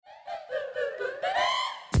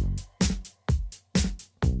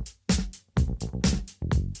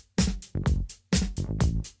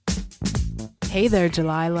Hey there,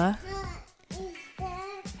 Delilah.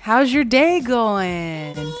 How's your day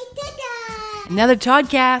going? Another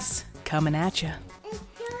Toddcast coming at you.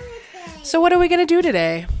 So what are we going to do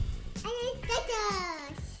today?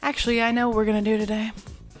 Actually, I know what we're going to do today.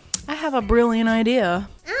 I have a brilliant idea.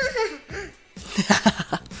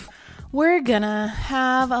 We're going to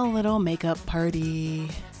have a little makeup party.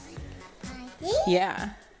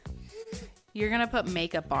 Yeah. You're going to put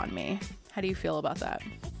makeup on me. How do you feel about that?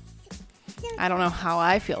 I don't know how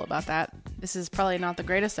I feel about that. This is probably not the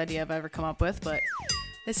greatest idea I've ever come up with, but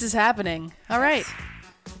this is happening. All right.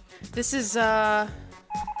 This is the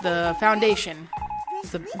foundation.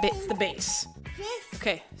 It's the base.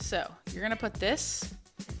 Okay, so you're going to put this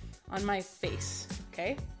on my face,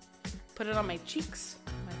 okay? Put it on my cheeks,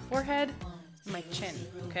 my forehead, and my chin,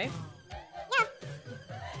 okay? Yeah.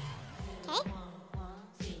 Okay.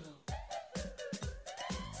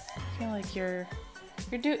 I feel like you're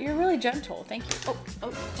really gentle. Thank you.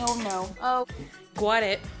 Oh no. Oh, got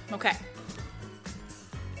it. Okay.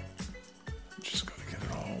 Just gotta get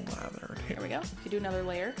it all lathered here. There we go. You do another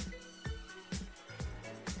layer.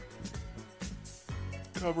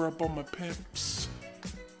 Cover up all my pimps.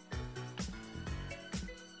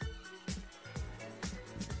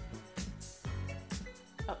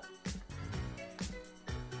 Oh.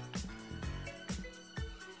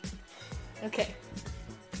 Okay.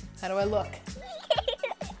 How do I look?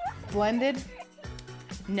 Blended?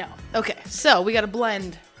 No. Okay, so we gotta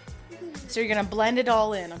blend. So you're gonna blend it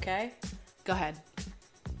all in, okay? Go ahead.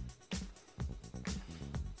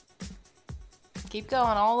 Keep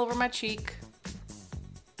going all over my cheek.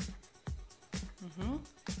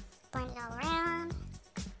 Blend it all around.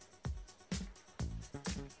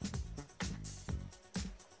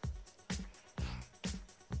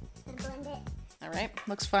 And blend it. All right,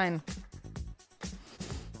 looks fine.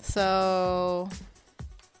 So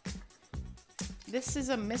this is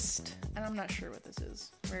a mist, and I'm not sure what this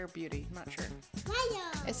is. Rare Beauty, I'm not sure.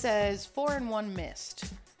 Mayo. It says 4-in-1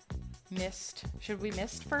 mist. Mist. Should we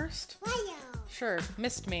mist first? Mayo. Sure,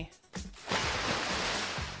 mist me.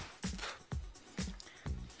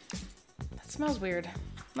 That smells weird.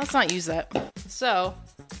 Let's not use that. So,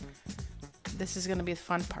 this is gonna be the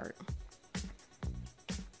fun part.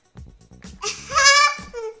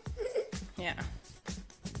 Yeah.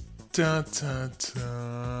 Da da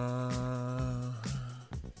da.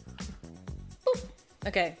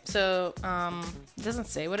 Okay, so, it doesn't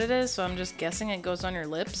say what it is, so I'm just guessing it goes on your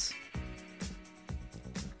lips.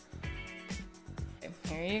 Okay,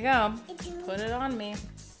 here you go. Put it on me.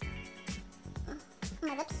 On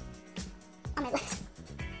my lips. On my lips.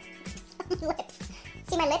 On my lips.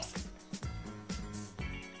 See my lips?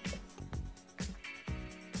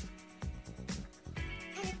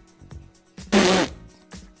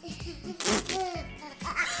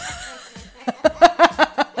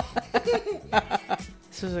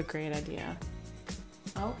 This was a great idea.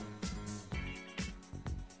 Oh.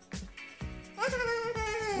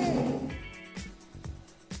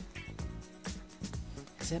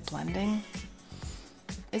 Is it blending?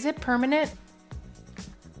 Is it permanent?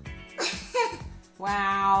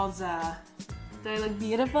 Wowza. Do I look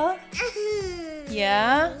beautiful?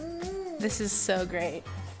 Yeah? This is so great.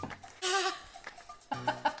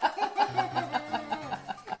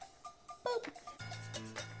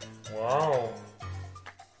 Wow.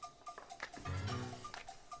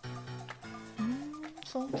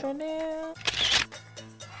 So pretty.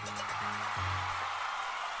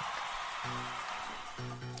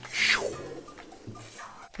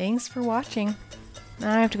 Thanks for watching.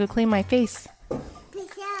 Now I have to go clean my face.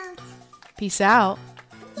 Peace out. Peace out.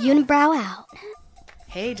 Unibrow out.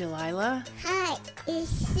 Hey, Delilah. Hi,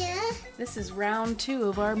 Isha. This is round 2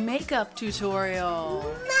 of our makeup tutorial.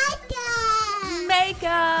 Makeup.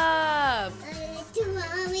 Makeup!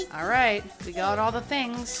 All right, we got all the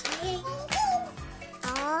things.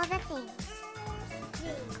 All the things.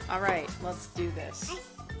 All right, let's do this.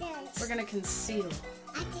 We're gonna conceal.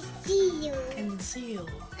 I can see you. Conceal.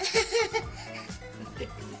 Get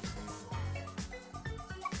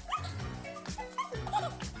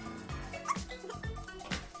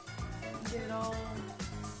it all.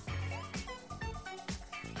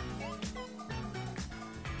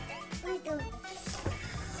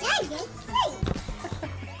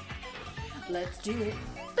 Let's do it.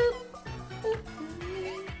 Boop. Boop.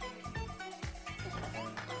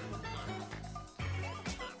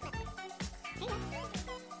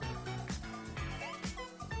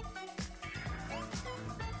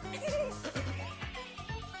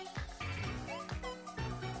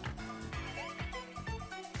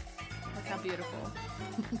 Look how beautiful.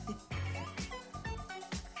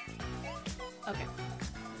 Okay.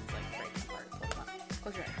 It's like breaking apart.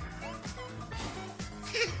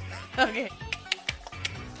 Okay.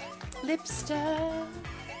 Lip stuff.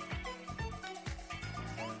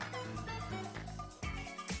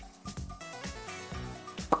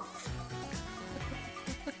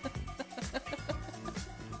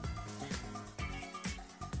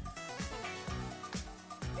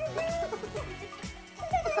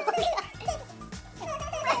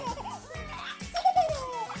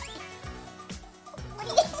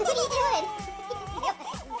 What are you doing?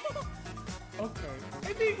 Okay.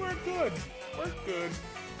 I think we're good. We're good.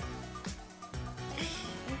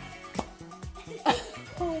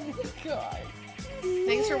 Oh my god.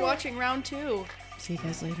 Thanks for watching round 2. See you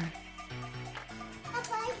guys later.